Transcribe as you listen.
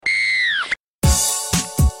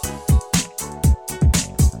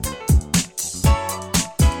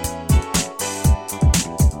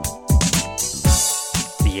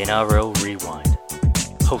NRL Rewind,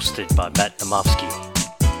 hosted by Matt Namofsky.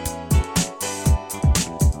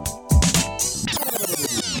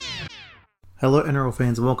 Hello NRL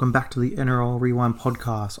fans and welcome back to the NRL Rewind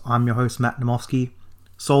podcast. I'm your host Matt Namofsky.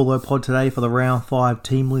 Solo pod today for the Round 5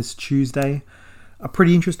 Team List Tuesday. A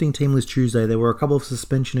pretty interesting Team List Tuesday. There were a couple of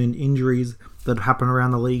suspension and injuries that happened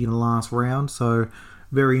around the league in the last round, so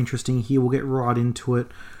very interesting here. We'll get right into it.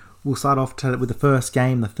 We'll start off with the first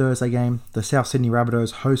game, the Thursday game. The South Sydney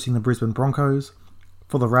Rabbitohs hosting the Brisbane Broncos.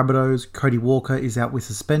 For the Rabbitohs, Cody Walker is out with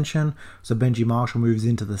suspension, so Benji Marshall moves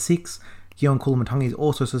into the 6. Keon Kulamattangi is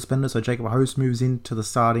also suspended, so Jacob Host moves into the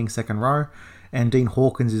starting second row, and Dean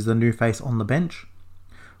Hawkins is the new face on the bench.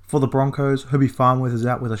 For the Broncos, Herbie Farnworth is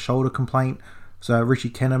out with a shoulder complaint, so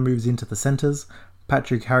Richie Kenner moves into the centres.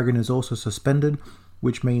 Patrick Harrigan is also suspended,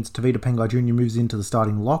 which means Tavita Pengai Jr. moves into the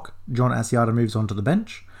starting lock. John Asiata moves onto the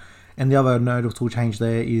bench. And the other notable change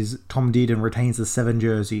there is Tom Dearden retains the 7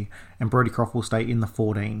 jersey, and Brodie Croft will stay in the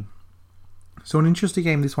 14. So an interesting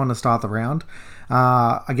game, this one, to start the round.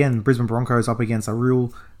 Again, Brisbane Broncos up against a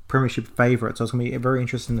real premiership favourite, so it's going to be very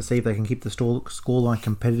interesting to see if they can keep the scoreline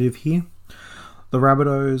competitive here. The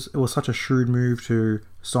Rabbitohs, it was such a shrewd move to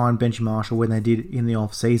sign Benji Marshall when they did in the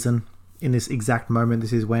off-season. In this exact moment,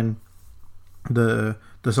 this is when the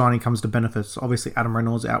signing comes to benefits. Obviously, Adam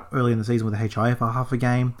Reynolds out early in the season with a HIA for half a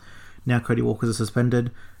game. Now Cody Walker's suspended.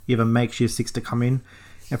 You have a makeshift 6 to come in.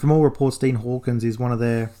 And from all reports, Dean Hawkins is one of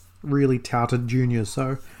their really touted juniors.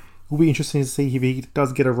 So it'll be interesting to see if he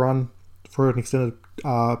does get a run for an extended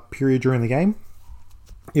period during the game.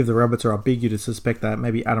 If the Rabbits are up big, you'd suspect that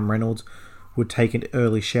maybe Adam Reynolds would take an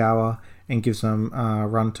early shower and give some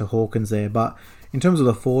run to Hawkins there. But in terms of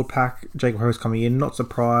the forward pack, Jacob Host coming in, not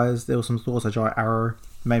surprised. There was some thoughts that Jai Arrow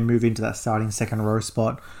may move into that starting second row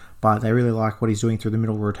spot, but they really like what he's doing through the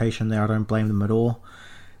middle rotation there. I don't blame them at all.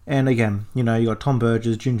 And again, you got Tom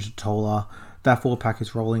Burgess, Ginger Tola. That forward pack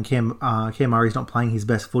is rolling. Cam Murray's not playing his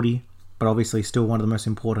best footy, but obviously still one of the most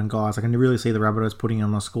important guys. I can really see the Rabbitohs putting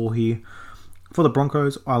on a score here. For the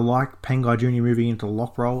Broncos, I like Pengai Jr. moving into the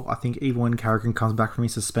lock role. I think even when Carrigan comes back from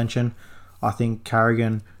his suspension, I think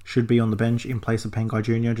Carrigan should be on the bench in place of Pengai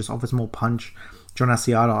Jr. Just offers more punch. John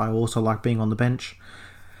Asiata, I also like being on the bench.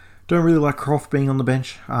 Don't really like Croft being on the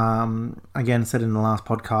bench. Again, said in the last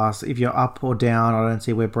podcast, if you're up or down, I don't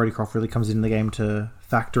see where Brodie Croft really comes in the game to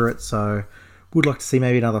factor it. So would like to see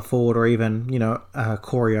maybe another forward or even,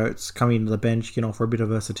 Corey Oates coming into the bench, for a bit of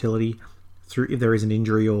versatility through if there is an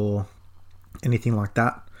injury or anything like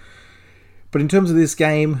that. But in terms of this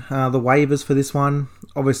game, the waivers for this one,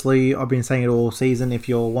 obviously I've been saying it all season, if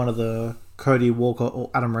you're one of the Cody Walker or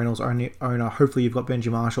Adam Reynolds owner, hopefully you've got Benji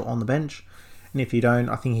Marshall on the bench. And if you don't,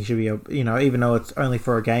 I think he should be, even though it's only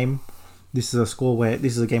for a game, this is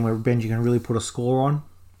a game where Benji can really put a score on.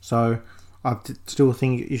 So I still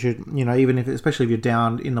think you should, especially if you're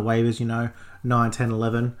down in the waivers, 9, 10,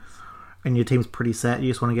 11, and your team's pretty set, you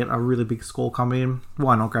just want to get a really big score coming in,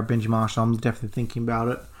 why not grab Benji Marshall? I'm definitely thinking about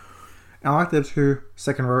it. And I like the 2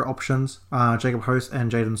 second row options, Jacob Host and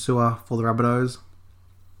Jaden Sewer for the Rabbitohs.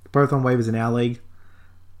 Both on waivers in our league.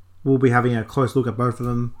 We'll be having a close look at both of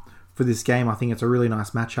them for this game. I think it's a really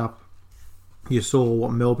nice matchup. You saw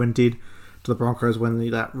what Melbourne did to the Broncos when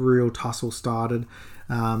that real tussle started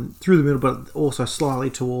through the middle, but also slightly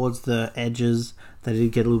towards the edges. They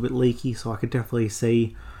did get a little bit leaky, so I could definitely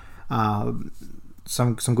see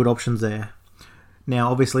some good options there. Now,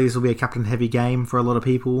 obviously, this will be a captain-heavy game for a lot of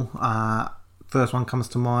people. First one comes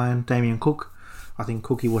to mind, Damien Cook. I think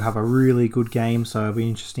Cookie would have a really good game, so it'll be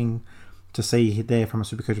interesting to see there from a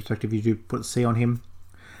Supercoach perspective. You do put a C on him.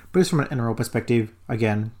 But just from an NRL perspective,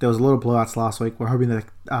 again, there was a lot of blowouts last week. We're hoping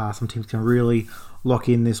that some teams can really lock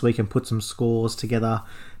in this week and put some scores together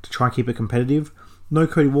to try and keep it competitive. No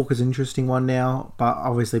Cody Walker's an interesting one now, but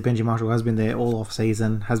obviously Benji Marshall has been there all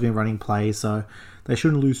off-season, has been running plays, so they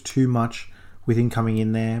shouldn't lose too much with him coming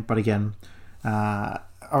in there. But again,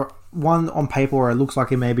 one on paper where it looks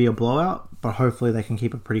like it may be a blowout, but hopefully they can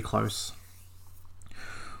keep it pretty close.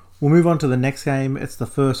 We'll move on to the next game. It's the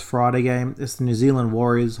first Friday game. It's the New Zealand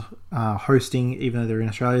Warriors hosting, even though they're in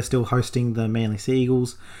Australia, still hosting the Manly Sea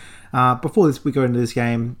Eagles. Before we go into this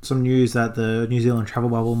game, some news that the New Zealand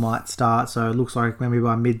travel bubble might start. So it looks like maybe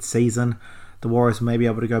by mid-season, the Warriors may be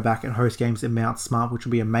able to go back and host games in Mount Smart, which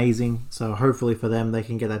will be amazing. So hopefully for them, they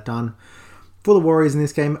can get that done. For the Warriors in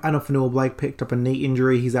this game, Adam Fanua-Blake picked up a knee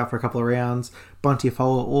injury. He's out for a couple of rounds. Bunty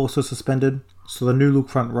Afola also suspended. So the new look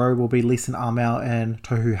front row will be Leeson Armour and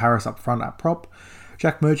Tohu Harris up front at prop.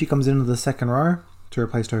 Jack Murchie comes into the second row to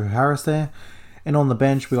replace Tohu Harris there. And on the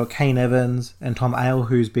bench, we got Kane Evans and Tom Ale,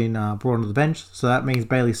 who's been brought onto the bench. So that means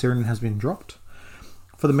Bailey Siren has been dropped.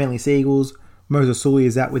 For the Manly Sea Eagles, Moses Sully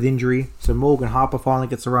is out with injury, so Morgan Harper finally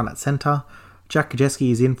gets a run at centre. Jack Kajeski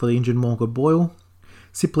is in for the injured Morgan Boyle.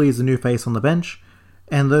 Sipley is the new face on the bench.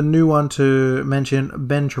 And the new one to mention,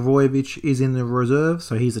 Ben Travojevic is in the reserve,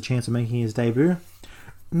 so he's a chance of making his debut.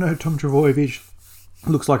 No Tom Travojevic.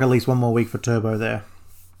 Looks like at least one more week for Turbo there.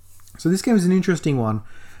 So this game is an interesting one.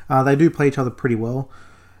 They do play each other pretty well.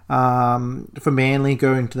 For Manly,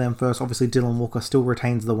 going to them first, obviously Dylan Walker still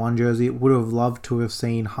retains the 1 jersey. Would have loved to have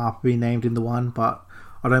seen Harper be named in the 1, but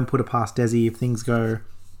I don't put it past Desi. If things go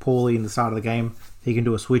poorly in the start of the game, he can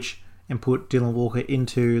do a switch and put Dylan Walker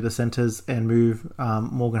into the centres and move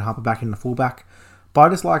Morgan Harper back into fullback. But I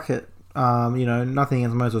just like it. Nothing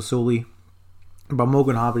against Moses Sully, but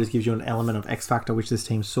Morgan Harper just gives you an element of X factor, which this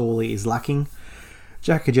team sorely is lacking.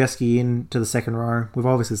 Jack Kajeski into the second row. We've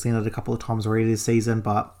obviously seen it a couple of times already this season,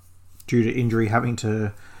 but due to injury, having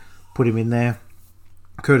to put him in there.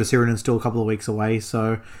 Curtis Hirinen's still a couple of weeks away,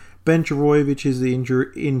 so Ben Travojevic is the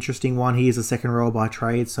interesting one. He is a second row by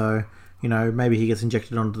trade, so maybe he gets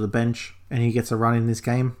injected onto the bench and he gets a run in this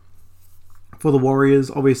game. For the Warriors,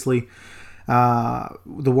 obviously, the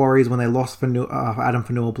Warriors, when they lost for Adam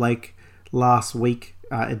Fanua-Blake last week,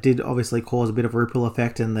 it did obviously cause a bit of a ripple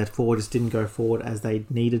effect, and their forward just didn't go forward as they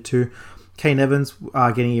needed to. Kane Evans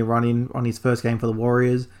getting a run in on his first game for the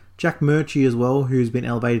Warriors. Jack Murchie as well, who's been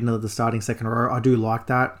elevated into the starting second row. I do like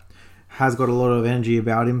that. Has got a lot of energy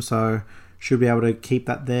about him, so should be able to keep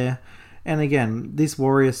that there. And again, this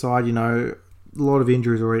Warrior side, a lot of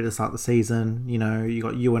injuries already to start the season. You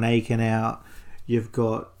got Ewan Aiken out. You've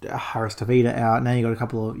got Harris Tavita out. Now you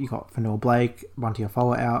got Fanua-Blake, Bunty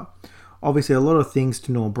Afoa out. Obviously, a lot of things.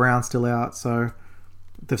 Tanua Brown still out. So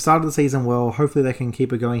they've started the season well. Hopefully they can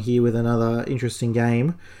keep it going here with another interesting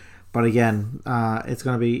game. But again, it's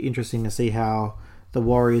going to be interesting to see how the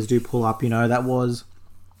Warriors do pull up. That was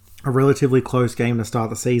a relatively close game to start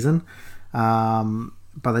the season.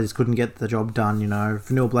 But they just couldn't get the job done.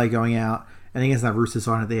 Fanua-Blake going out. And against that Roosters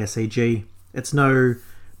side at the SCG. It's no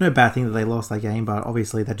bad thing that they lost that game. But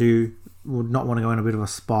obviously they would not want to go in a bit of a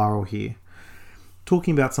spiral here.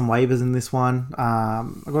 Talking about some waivers in this one,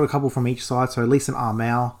 I've got a couple from each side. So Leeson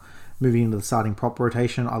Armour moving into the starting prop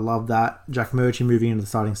rotation. I love that. Jack Murchie moving into the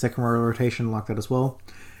starting second row rotation. I like that as well.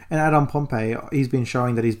 And Adam Pompey, he's been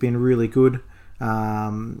showing that he's been really good.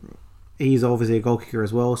 He's obviously a goal kicker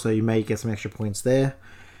as well, so you may get some extra points there.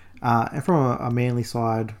 And from a Manly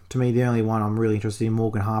side, to me, the only one I'm really interested in,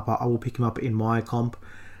 Morgan Harper. I will pick him up in my comp.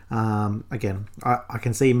 Again, I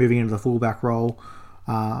can see him moving into the fullback role.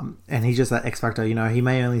 And he's just that X factor. He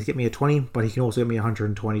may only get me a 20, but he can also get me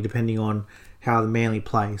 120 depending on how the Manly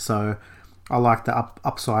play. So I like the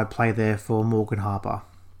upside play there for Morgan Harper.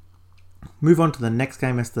 Move on to the next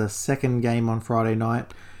game. It's the second game on Friday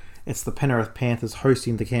night. It's the Penrith Panthers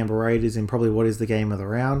hosting the Canberra Raiders in probably what is the game of the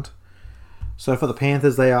round. So for the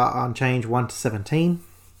Panthers, they are unchanged 1-17.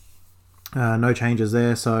 No changes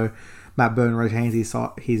there. So Matt Byrne retains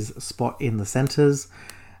his spot in the centres.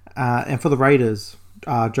 And for the Raiders,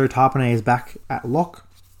 Joe Tarpanay is back at lock.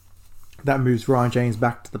 That moves Ryan James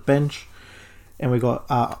back to the bench. And we got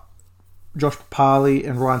Josh Papali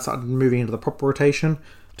and Ryan Sutton moving into the prop rotation.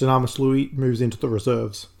 Dynamis Louis moves into the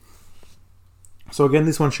reserves. So again,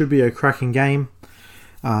 this one should be a cracking game.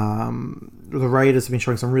 The Raiders have been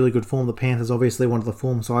showing some really good form. The Panthers, obviously, one of the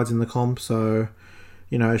form sides in the comp. So,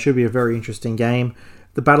 it should be a very interesting game.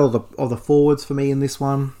 The battle of the forwards for me in this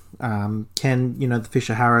one. Can, the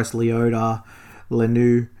Fisher Harris, Leota,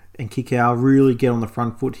 Lenu, and Kikau really get on the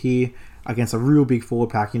front foot here against a real big forward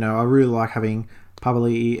pack? I really like having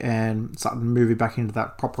Papali and Sutton moving back into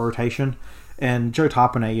that proper rotation. And Joe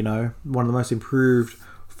Tarpanay, one of the most improved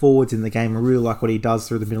forwards in the game. I really like what he does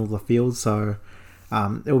through the middle of the field. So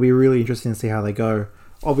it will be really interesting to see how they go.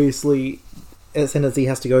 Obviously, as soon as he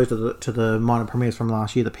has to go to the minor premiers from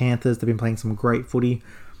last year, the Panthers, they've been playing some great footy.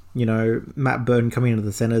 Matt Burton coming into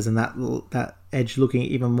the centres and that edge looking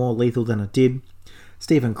even more lethal than it did.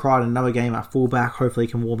 Stephen Crichton, another game at fullback. Hopefully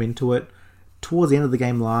he can warm into it. Towards the end of the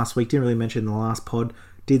game last week, didn't really mention in the last pod,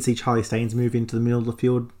 did see Charlie Staines move into the middle of the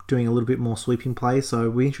field, doing a little bit more sweeping play. So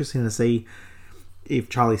it'll be interesting to see if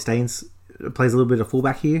Charlie Staines plays a little bit of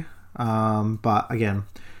fullback here. But again,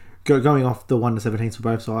 going off the 1-17 for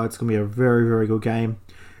both sides, it's going to be a very, very good game.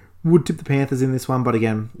 Would tip the Panthers in this one, but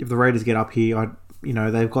again, if the Raiders get up here,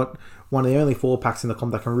 they've got one of the only four packs in the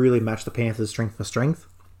comp that can really match the Panthers strength for strength.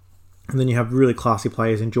 And then you have really classy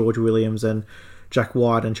players in George Williams and Jack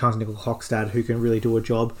White and Charles Nickel-Hockstad who can really do a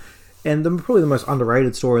job. And probably the most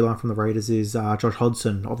underrated storyline from the Raiders is Josh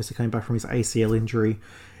Hodgson, obviously coming back from his ACL injury.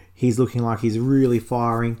 He's looking like he's really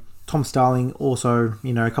firing. Tom Starling also,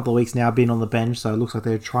 a couple of weeks now been on the bench, so it looks like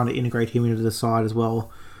they're trying to integrate him into the side as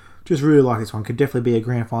well. just really like this one. Could definitely be a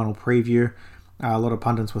grand final preview. A lot of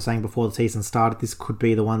pundits were saying before the season started this could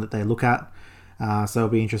be the one that they look at. So it'll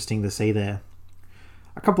be interesting to see there.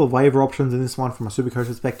 A couple of waiver options in this one from a Supercoach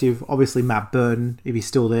perspective. Obviously, Matt Burton, if he's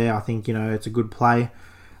still there, I think, it's a good play.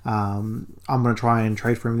 I'm going to try and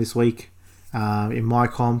trade for him this week in my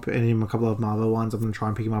comp, and in a couple of my other ones, I'm going to try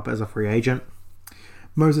and pick him up as a free agent.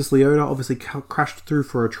 Moses Leota obviously crashed through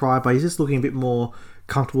for a try, but he's just looking a bit more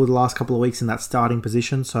comfortable the last couple of weeks in that starting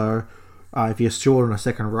position. So if you're short on a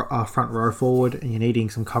second front row forward and you're needing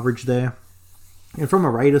some coverage there. And from a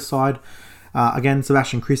Raiders side, again,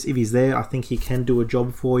 Sebastian Kris, if he's there, I think he can do a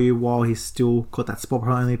job for you while he's still got that spot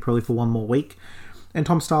probably for one more week. And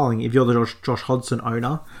Tom Starling, if you're the Josh Hodgson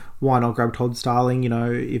owner, why not grab Todd Starling?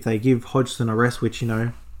 If they give Hodgson a rest, which,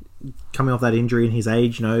 coming off that injury and his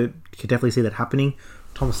age, you could definitely see that happening.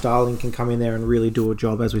 Tom Starling can come in there and really do a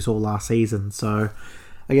job as we saw last season. So,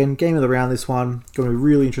 again, game of the round this one. Going to be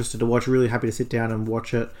really interested to watch. Really happy to sit down and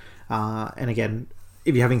watch it. And again,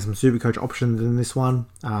 if you're having some Supercoach options in this one,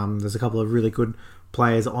 there's a couple of really good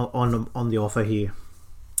players on the offer here.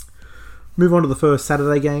 Move on to the first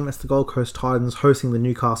Saturday game. It's the Gold Coast Titans hosting the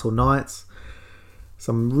Newcastle Knights.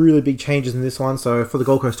 Some really big changes in this one. So for the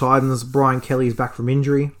Gold Coast Titans, Brian Kelly is back from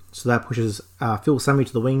injury. So that pushes Phil Sammy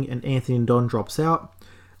to the wing and Anthony Don drops out.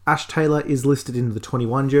 Ash Taylor is listed into the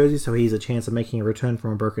 21 jersey, so he's a chance of making a return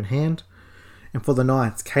from a broken hand. And for the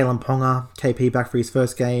Knights, Kalen Ponga, KP back for his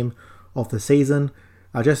first game of the season.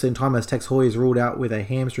 Just in time as Tex Hoy is ruled out with a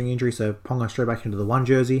hamstring injury, so Ponga straight back into the 1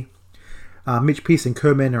 jersey. Mitch Pearce and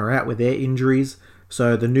Kerman are out with their injuries,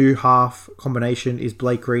 so the new half combination is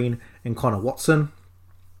Blake Green and Connor Watson.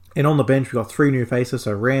 And on the bench, we've got 3 new faces,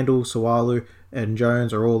 so Randall, Sawalu, and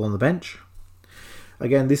Jones are all on the bench.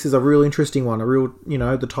 Again, this is a real interesting one.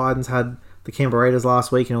 The Titans had the Canberra Raiders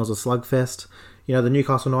last week and it was a slugfest. The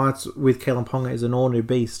Newcastle Knights with Kalen Ponga is an all-new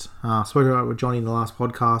beast. Spoke about it with Johnny in the last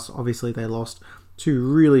podcast. Obviously, they lost 2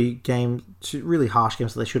 really harsh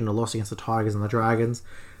games that they shouldn't have lost against the Tigers and the Dragons.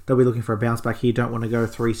 They'll be looking for a bounce back here. Don't want to go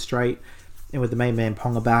 3 straight. And with the main man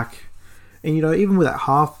Ponga back. And, even with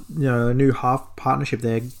that new half partnership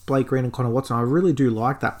there, Blake Green and Connor Watson, I really do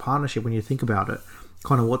like that partnership when you think about it.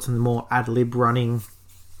 Connor Watson, more ad-lib running,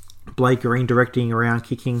 Blake Green directing around,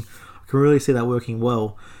 kicking. I can really see that working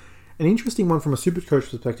well. An interesting one from a Supercoach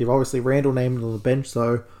perspective. Obviously, Randall named on the bench,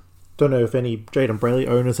 so don't know if any Jayden Brayley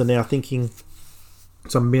owners are now thinking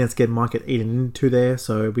some minutes might get eaten into there.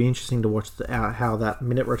 So it'll be interesting to watch how that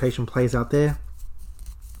minute rotation plays out there.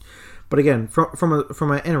 But again, from an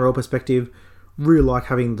NRL perspective, really like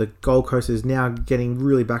having the Gold Coast is now getting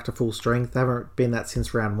really back to full strength. They haven't been that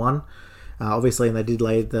since round 1. Obviously, and they did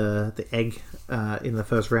lay the egg in the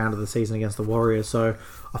first round of the season against the Warriors. So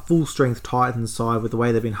a full-strength Titans side with the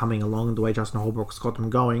way they've been humming along, the way Justin Holbrook's got them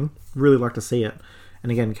going, really like to see it.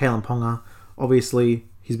 And again, Kalen Ponga, obviously,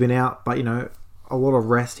 he's been out, but, a lot of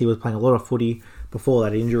rest. He was playing a lot of footy before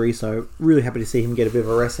that injury, so really happy to see him get a bit of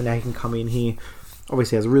a rest, and now he can come in here.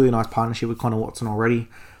 Obviously, has a really nice partnership with Connor Watson already.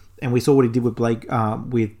 And we saw what he did with Blake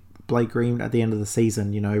Green at the end of the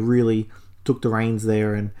season. Really took the reins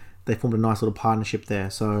there, and they formed a nice little partnership there.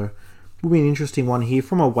 So will be an interesting one here.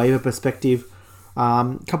 From a waiver perspective,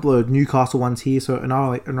 a couple of Newcastle ones here. So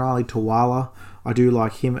Anali Tawala, I do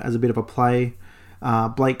like him as a bit of a play.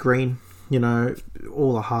 Blake Green,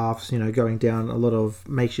 all the halves, going down, a lot of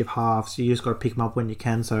makeshift halves. You just got to pick them up when you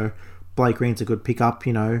can. So Blake Green's a good pickup.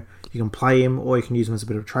 You can play him or you can use him as a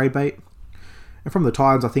bit of trade bait. And from the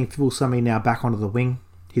Titans, I think Phil Summy now back onto the wing.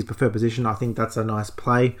 His preferred position, I think that's a nice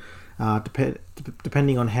play.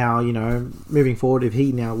 Depending on how, moving forward, if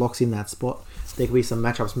he now locks in that spot, there could be some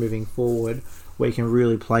matchups moving forward where you can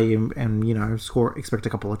really play him and, expect a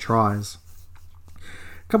couple of tries.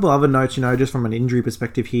 A couple of other notes, just from an injury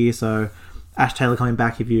perspective here. So Ash Taylor coming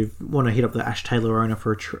back, if you want to hit up the Ash Taylor owner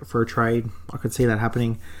for a trade, I could see that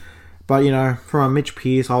happening. But, from a Mitch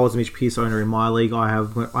Pearce, I was a Mitch Pearce owner in my league. I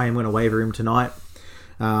am going to waiver him tonight.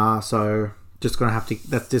 So that's just going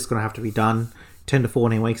to have to be done. 10 to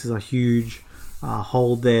 14 weeks is a huge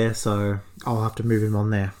hold there, so I'll have to move him on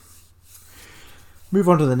there. Move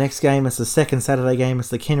on to the next game. It's the second Saturday game. It's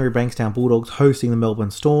the Canterbury Bankstown Bulldogs hosting the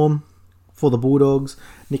Melbourne Storm. For the Bulldogs,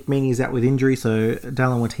 Nick Meaney is out with injury, so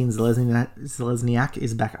Dallin Watine-Zelezniak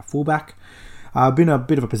is back at fullback. Been a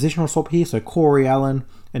bit of a positional swap here, so Corey Allen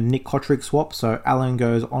and Nick Kotrick swap. So Allen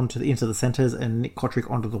goes into the centres and Nick Kotrick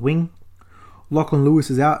onto the wing. Lachlan Lewis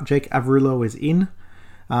is out. Jake Averillo is in.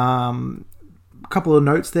 A couple of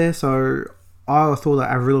notes there. So I thought that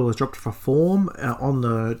Averillo was dropped for form. On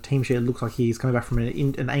the team sheet, it looks like he's coming back from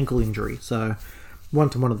an ankle injury. So one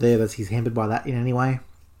there that he's hampered by that in any way.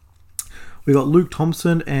 We got Luke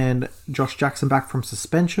Thompson and Josh Jackson back from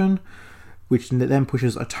suspension, which then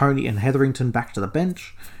pushes Tony and Hetherington back to the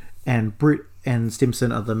bench, and Britt and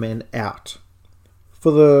Stimson are the men out.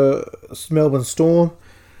 For the Melbourne Storm,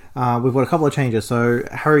 we've got a couple of changes. So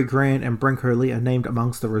Harry Grant and Brenko Lee are named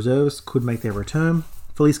amongst the reserves, could make their return.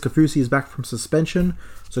 Felice Kafusi is back from suspension,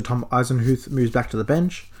 so Tom Eisenhuth moves back to the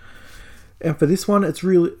bench. And for this one, it's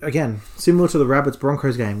really, again, similar to the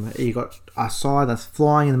Rabbits-Broncos game. You got a side that's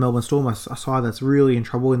flying in the Melbourne Storm, a side that's really in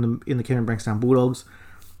trouble in the Kevin Bankstown Bulldogs.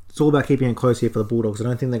 It's all about keeping it close here for the Bulldogs. I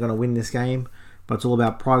don't think they're going to win this game, but it's all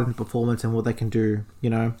about pride in performance and what they can do. You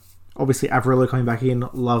know, obviously Averillo coming back in,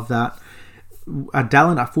 love that.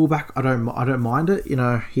 Dallin at fullback, I don't mind it. You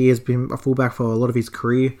know, he has been a fullback for a lot of his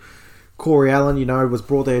career. Corey Allen, you know, was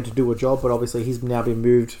brought there to do a job, but obviously he's now been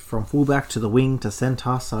moved from fullback to the wing to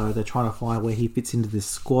centre, so they're trying to find where he fits into this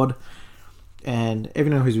squad. And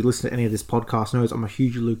everyone who's listened to any of this podcast knows I'm a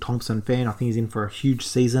huge Luke Thompson fan. I think he's in for a huge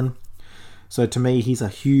season. So to me, he's a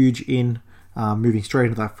huge in, moving straight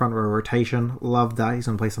into that front row rotation. Love that. He's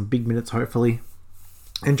going to play some big minutes, hopefully.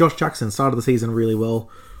 And Josh Jackson started the season really well.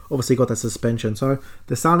 Obviously got that suspension. So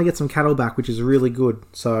they're starting to get some cattle back, which is really good.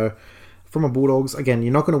 So from a Bulldogs, again,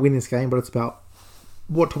 you're not going to win this game, but it's about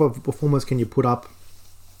what type of performance can you put up,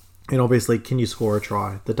 and obviously, can you score a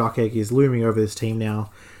try? The duck egg is looming over this team now.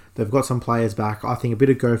 They've got some players back. I think a bit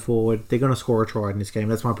of go forward. They're going to score a try in this game.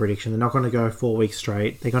 That's my prediction. They're not going to go 4 weeks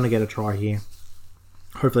straight. They're going to get a try here.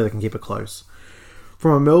 Hopefully, they can keep it close.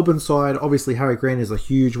 From a Melbourne side, obviously, Harry Grant is a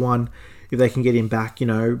huge one. If they can get him back, you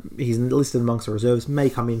know, he's listed amongst the reserves, may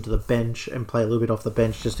come into the bench and play a little bit off the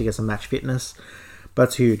bench just to get some match fitness. But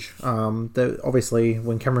it's huge. Obviously,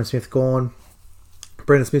 when Cameron Smith's gone,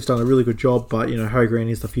 Brendan Smith's done a really good job, but, you know, Harry Grant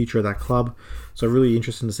is the future of that club. So really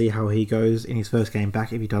interesting to see how he goes in his first game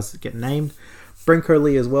back if he does get named. Brenko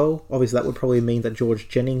Lee as well. Obviously, that would probably mean that George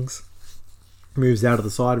Jennings moves out of the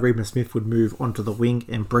side. Reebok Smith would move onto the wing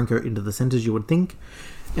and Brenko into the centres, you would think.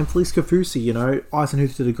 And Felice Kafusi, you know,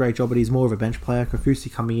 Eisenhuth did a great job, but he's more of a bench player. Kafusi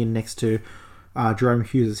coming in next to Jerome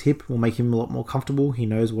Hughes' hip will make him a lot more comfortable. He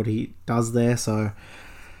knows what he does there. So,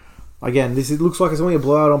 again, it looks like it's only a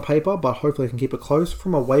blowout on paper, but hopefully I can keep it close.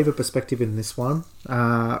 From a waiver perspective in this one,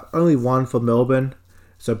 only one for Melbourne.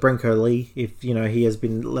 So, Brenko Lee, if, you know, he has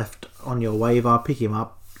been left on your waiver, pick him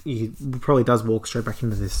up. He probably does walk straight back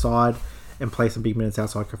into this side and play some big minutes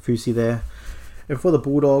outside Kafusi there. And for the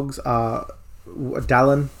Bulldogs,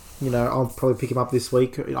 Dallin, you know, I'll probably pick him up this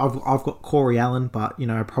week. I've got Corey Allen, but, you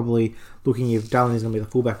know, probably looking if Dallin is going to be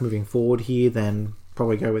the fullback moving forward here, then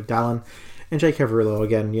probably go with Dallin. And Jake Averillo,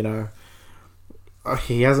 again, you know,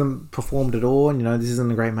 he hasn't performed at all. And, you know, this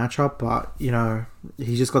isn't a great matchup, but, you know,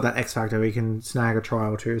 he's just got that X factor where he can snag a try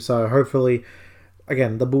or two. So hopefully,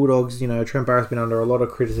 again, the Bulldogs, you know, Trent Barrett's been under a lot of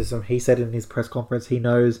criticism. He said in his press conference he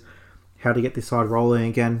knows how to get this side rolling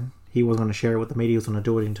again. He wasn't going to share it with the media, he was going to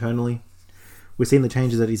do it internally. We've seen the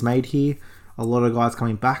changes that he's made here. A lot of guys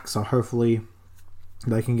coming back, so hopefully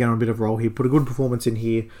they can get on a bit of roll. He put a good performance in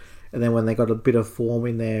here, and then when they got a bit of form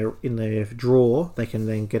in their draw, they can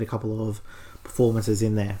then get a couple of performances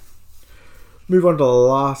in there. Move on to the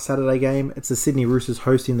last Saturday game. It's the Sydney Roosters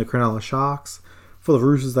hosting the Cronulla Sharks. For the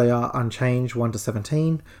Roosters, they are unchanged,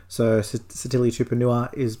 1-17. So Satili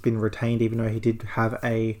Tupanua has been retained, even though he did have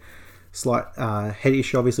a slight head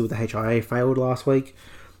issue, obviously, with the HIA, failed last week.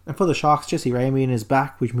 And for the Sharks, Jesse Ramian is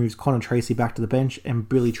back, which moves Connor Tracy back to the bench and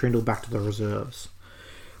Billy Trindle back to the reserves.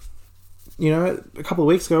 You know, a couple of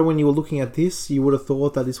weeks ago when you were looking at this, you would have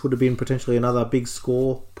thought that this would have been potentially another big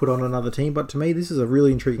score put on another team. But to me, this is a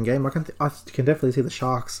really intriguing game. I can definitely see the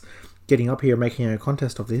Sharks getting up here and making a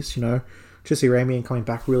contest of this. You know, Jesse Ramian coming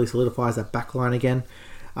back really solidifies that back line again.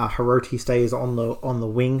 Hiroti stays on the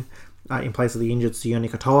wing in place of the injured Sione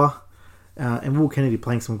Katoa. And Will Kennedy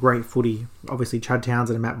playing some great footy. Obviously, Chad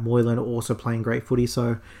Townsend and Matt Moylan are also playing great footy.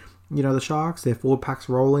 So, you know, the Sharks, their forward pack's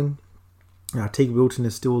rolling. Teague Wilton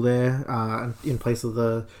is still there in place of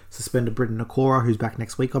the suspended Britton Nakora, who's back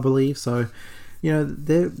next week, I believe. So, you know,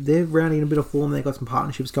 they're rounding a bit of form. They've got some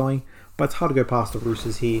partnerships going. But it's hard to go past the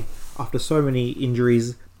Roosters here after so many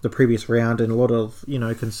injuries the previous round and a lot of, you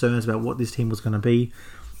know, concerns about what this team was going to be.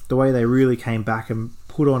 The way they really came back and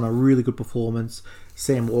put on a really good performance.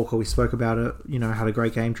 Sam Walker, we spoke about it, you know, had a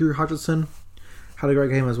great game. Drew Hutchinson had a great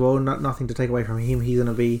game as well. Nothing to take away from him. He's going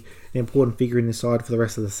to be an important figure in this side for the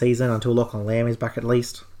rest of the season until Lachlan Lamb is back at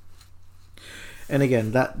least. And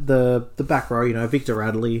again, the back row, you know, Victor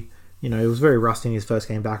Radley, you know, he was very rusty in his first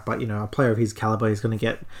game back, but, you know, a player of his caliber he's going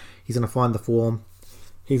to find the form.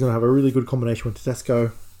 He's going to have a really good combination with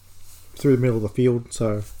Tedesco through the middle of the field.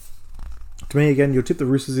 So, to me, again, you'll tip the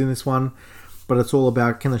Roosters in this one, but it's all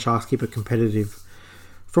about, can the Sharks keep it competitive?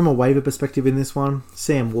 From a waiver perspective in this one,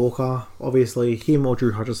 Sam Walker, obviously him or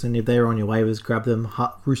Drew Hutchison, if they're on your waivers, grab them.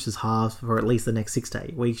 Roosters halves for at least the next 6 to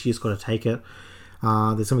 8 weeks. You just got to take it. There's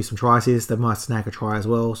going to be some try assists. They might snag a try as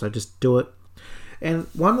well, so just do it. And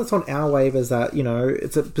one that's on our waivers that,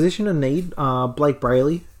 it's a position of need. Blake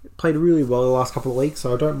Brayley played really well the last couple of weeks,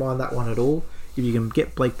 so I don't mind that one at all. If you can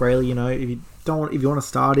get Blake Brayley, if you want to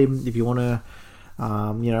start him, if you want to,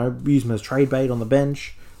 use him as trade bait on the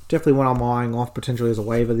bench, definitely one I'm eyeing off potentially as a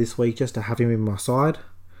waiver this week just to have him in my side.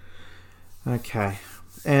 Okay.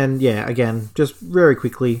 And yeah, again, just very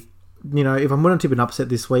quickly, if I'm going to tip an upset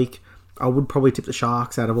this week, I would probably tip the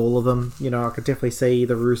Sharks out of all of them. I could definitely see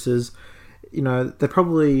the Roosters. They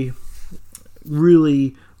probably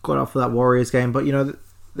really got up for that Warriors game, but,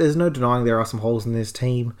 there's no denying there are some holes in this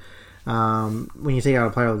team. When you take out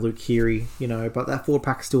a player like Luke Keary, but that forward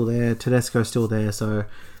pack's still there, Tedesco's still there, so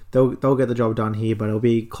they'll get the job done here, but it'll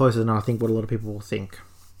be closer than I think what a lot of people will think.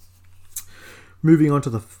 Moving on to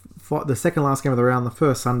the second last game of the round, the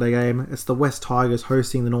first Sunday game, it's the West Tigers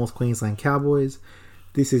hosting the North Queensland Cowboys.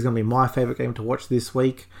 This is going to be my favourite game to watch this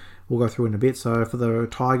week. We'll go through in a bit. So for the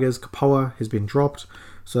Tigers, Kapoa has been dropped,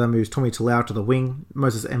 so that moves Tommy Talau to the wing,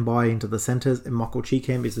 Moses Mbai into the centres, and Michael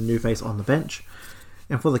Cheekham is the new face on the bench.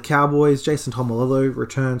 And for the Cowboys, Jason Taumalolo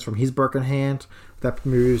returns from his broken hand. That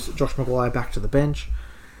moves Josh Maguire back to the bench.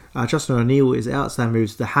 Justin O'Neill is out, so that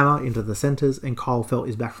moves the Hammer into the centres, and Kyle Felt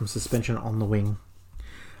is back from suspension on the wing.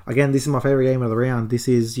 Again, this is my favourite game of the round. This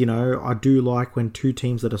is, I do like when two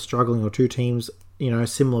teams that are struggling or two teams,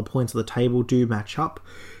 similar points of the table do match up.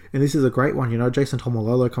 And this is a great one. Jason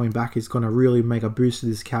Taumalolo coming back is going to really make a boost to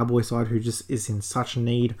this Cowboy side who just is in such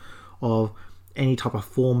need of any type of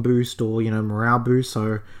form boost or, morale boost.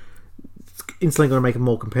 So it's instantly going to make it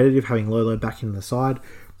more competitive having Lolo back in the side.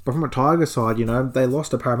 But from a Tigers side, they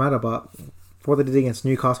lost to Parramatta, but for what they did against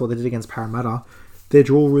Newcastle, what they did against Parramatta, their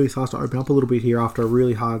draw really starts to open up a little bit here after a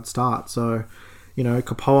really hard start. So,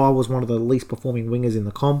 Kapoa was one of the least performing wingers in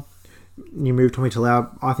the comp. You move Tommy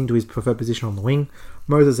Talau, I think, to his preferred position on the wing.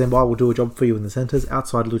 Moses Mbai will do a job for you in the centres,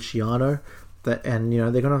 outside Luciano. And,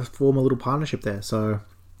 they're going to form a little partnership there. So,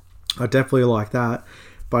 I definitely like that.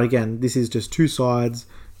 But again, this is just two sides.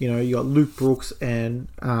 You got Luke Brooks and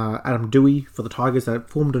Adam Dewey for the Tigers that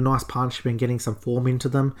formed a nice partnership and getting some form into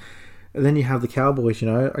them. And then you have the Cowboys,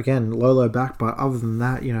 again, Lolo back, but other than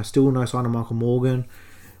that, still no sign of Michael Morgan.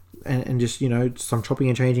 And just, some chopping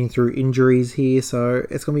and changing through injuries here. So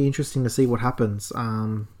it's going to be interesting to see what happens.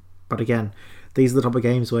 But again, these are the type of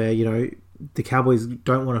games where, the Cowboys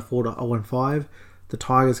don't want to fall to 0-5. The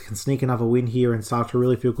Tigers can sneak another win here and start to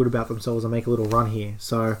really feel good about themselves and make a little run here.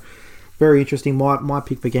 So very interesting. My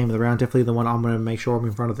pick for game of the round, definitely the one I'm going to make sure I'm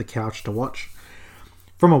in front of the couch to watch.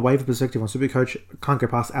 From a waiver perspective on Supercoach, can't go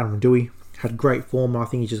past Adam Dewey. Had great form. I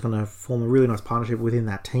think he's just going to form a really nice partnership within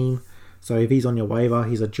that team. So if he's on your waiver,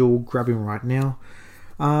 he's a jewel. Grab him right now.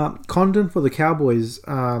 Condon for the Cowboys.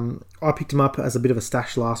 I picked him up as a bit of a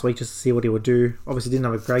stash last week just to see what he would do. Obviously didn't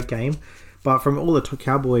have a great game. But from all the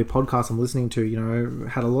Cowboy podcasts I'm listening to,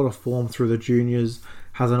 had a lot of form through the juniors.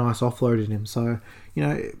 Has a nice offload in him. So,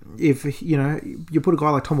 if, you put a guy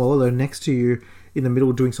like Taumalolo next to you in the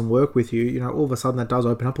middle doing some work with you, all of a sudden that does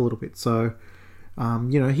open up a little bit. So,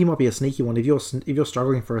 he might be a sneaky one. If you're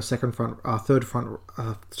struggling for a third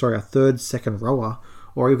second rower,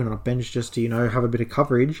 or even on a bench just to have a bit of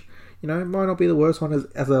coverage, it might not be the worst one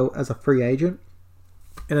as a free agent.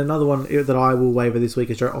 And another one that I will waiver this week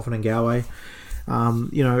is Joe Offenangawe.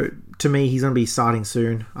 To me, he's going to be starting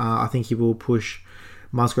soon. I think he will push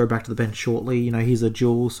Musgrove back to the bench shortly. He's a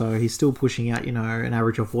jewel, so he's still pushing out, an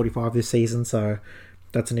average of 45 this season. So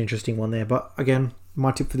that's an interesting one there. But again,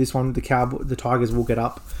 my tip for this one, the Tigers will get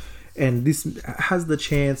up. And this has the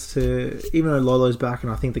chance to, even though Lolo's back,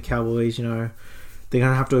 and I think the Cowboys, they're going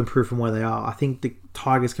to have to improve from where they are. I think the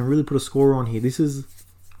Tigers can really put a score on here. This is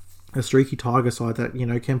a streaky Tiger side that,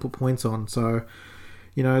 can put points on. So,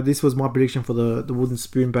 this was my prediction for the wooden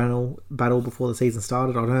spoon battle before the season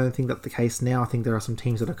started. I don't think that's the case now. I think there are some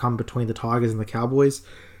teams that have come between the Tigers and the Cowboys.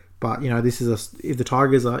 But, this is if the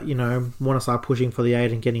Tigers are, want to start pushing for the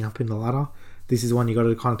 8 and getting up in the ladder, this is one you got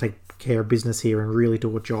to kind of take care of business here and really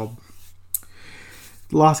do a job.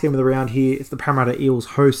 The last game of the round here, it's the Parramatta Eels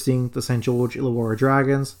hosting the St. George Illawarra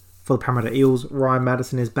Dragons. For the Parramatta Eels, Ryan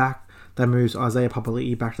Madison is back. That moves Isaiah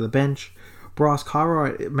Papali'i back to the bench. Bryce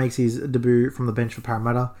Cartwright makes his debut from the bench for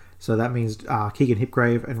Parramatta, so that means Keegan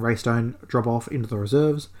Hipgrave and Ray Stone drop off into the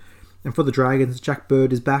reserves. And for the Dragons, Jack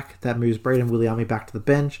Bird is back. That moves Braden Williami back to the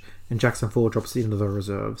bench, and Jackson Ford drops into the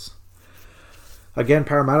reserves. Again,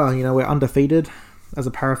 Parramatta, we're undefeated. As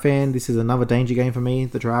a Para fan, this is another danger game for me.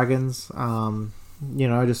 The Dragons,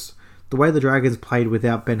 just the way the Dragons played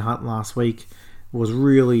without Ben Hunt last week was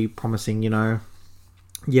really promising.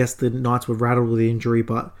 Yes, the Knights were rattled with the injury,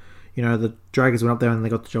 but the Dragons went up there and they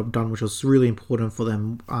got the job done, which was really important for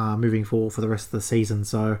them moving forward for the rest of the season.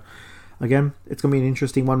 So again, it's going to be an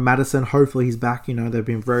interesting one. Madison, hopefully he's back. They've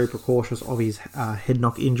been very precautious of his head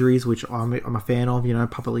knock injuries, which I'm a fan of.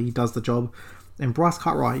 Puppetly does the job. And Bryce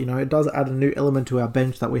Cartwright, it does add a new element to our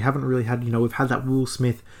bench that we haven't really had. We've had that Will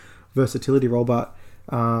Smith versatility role, but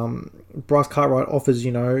Bryce Cartwright offers,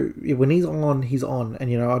 when he's on, he's on.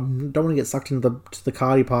 And, I don't want to get sucked into the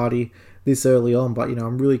Cardi party this early on, but,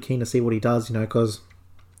 I'm really keen to see what he does, because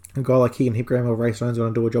a guy like Keegan Hipgram or Ray Stone's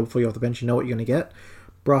going to do a job for you off the bench. You know what you're going to get.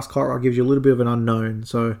 Bryce Cartwright gives you a little bit of an unknown,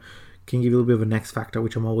 so can give you a little bit of a next factor,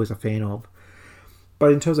 which I'm always a fan of.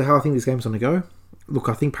 But in terms of how I think this game's going to go, look,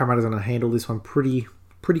 I think Parramatta's going to handle this one pretty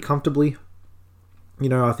comfortably.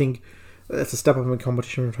 I think it's a step up in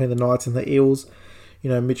competition between the Knights and the Eels.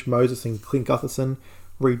 Mitch Moses and Clint Gutherson,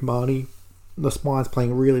 Reid Marnie, the Spine's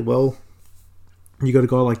playing really well. You got a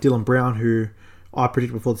guy like Dylan Brown, who I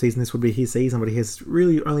predicted before the season this would be his season, but he is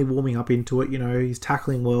really only warming up into it. He's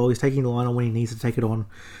tackling well, he's taking the line on when he needs to take it on.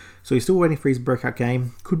 So he's still waiting for his breakout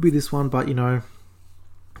game. Could be this one, but to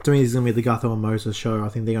me this is going to be the Gutho and Moses show. I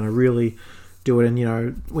think they're going to really do it.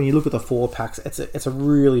 And when you look at the forward packs, it's a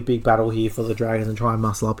really big battle here for the Dragons and try and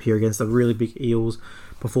muscle up here against the really big Eels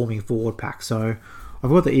performing forward pack. So I've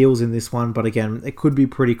got the Eels in this one, but again, it could be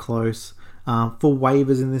pretty close. For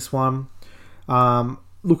waivers in this one,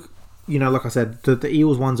 look, like I said, the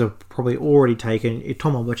Eels ones are probably already taken. If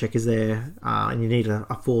Tom Oberchek is there and you need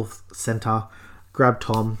a fourth centre, grab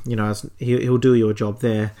Tom. He'll do your job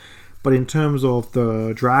there. But in terms of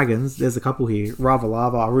the Dragons, there's a couple here.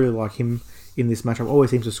 Ravalava, I really like him in this matchup. Always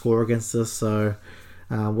seems to score against us, so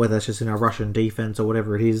whether it's just in our Russian defense or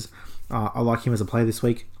whatever it is, I like him as a play this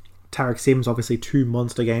week. Tarek Sims, obviously 2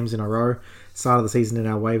 monster games in a row. Start of the season in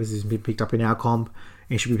our waivers, he's been picked up in our comp.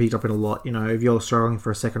 And he should be picked up in a lot. If you're struggling for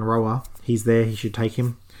a second rower, he's there. He should take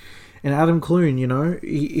him. And Adam Clune,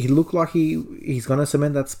 he looked like he's going to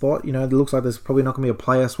cement that spot. It looks like there's probably not going to be a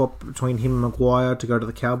player swap between him and Maguire to go to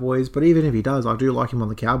the Cowboys. But even if he does, I do like him on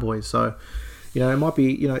the Cowboys. So, it might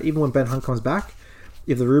be, even when Ben Hunt comes back,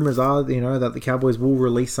 if the rumours are, that the Cowboys will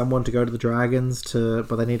release someone to go to the Dragons,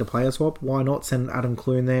 but they need a player swap, why not send Adam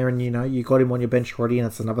Clune there? And, you got him on your bench already, and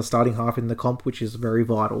it's another starting half in the comp, which is very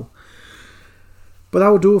vital. But that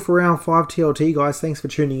will do it for round 5 TLT, guys. Thanks for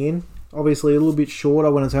tuning in. Obviously, a little bit shorter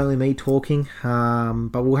when it's only me talking,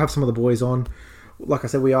 but we'll have some of the boys on. Like I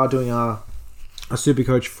said, we are doing a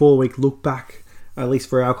Supercoach 4-week look back, at least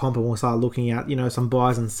for our comp, and we'll start looking at some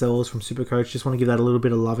buys and sells from Supercoach. Just want to give that a little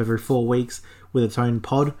bit of love every 4 weeks with its own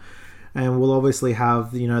pod, and we'll obviously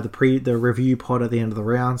have the review pod at the end of the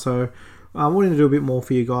round. So I wanted to do a bit more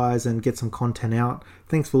for you guys and get some content out.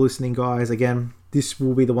 Thanks for listening, guys. Again, this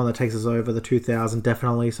will be the one that takes us over the 2,000,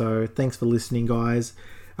 definitely. So thanks for listening, guys.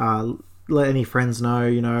 Let any friends know.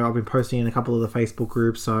 I've been posting in a couple of the Facebook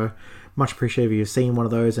groups, so much appreciated if you've seen one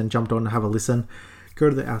of those and jumped on to have a listen. Go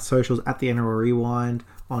to our socials at the NRL Rewind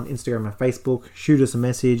on Instagram and Facebook. Shoot us a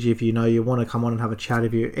message if you want to come on and have a chat.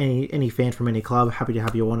 If you're any fan from any club, happy to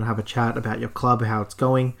have you on and have a chat about your club, how it's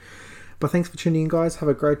going. But thanks for tuning in, guys. Have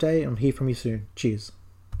a great day, and I'll hear from you soon. Cheers.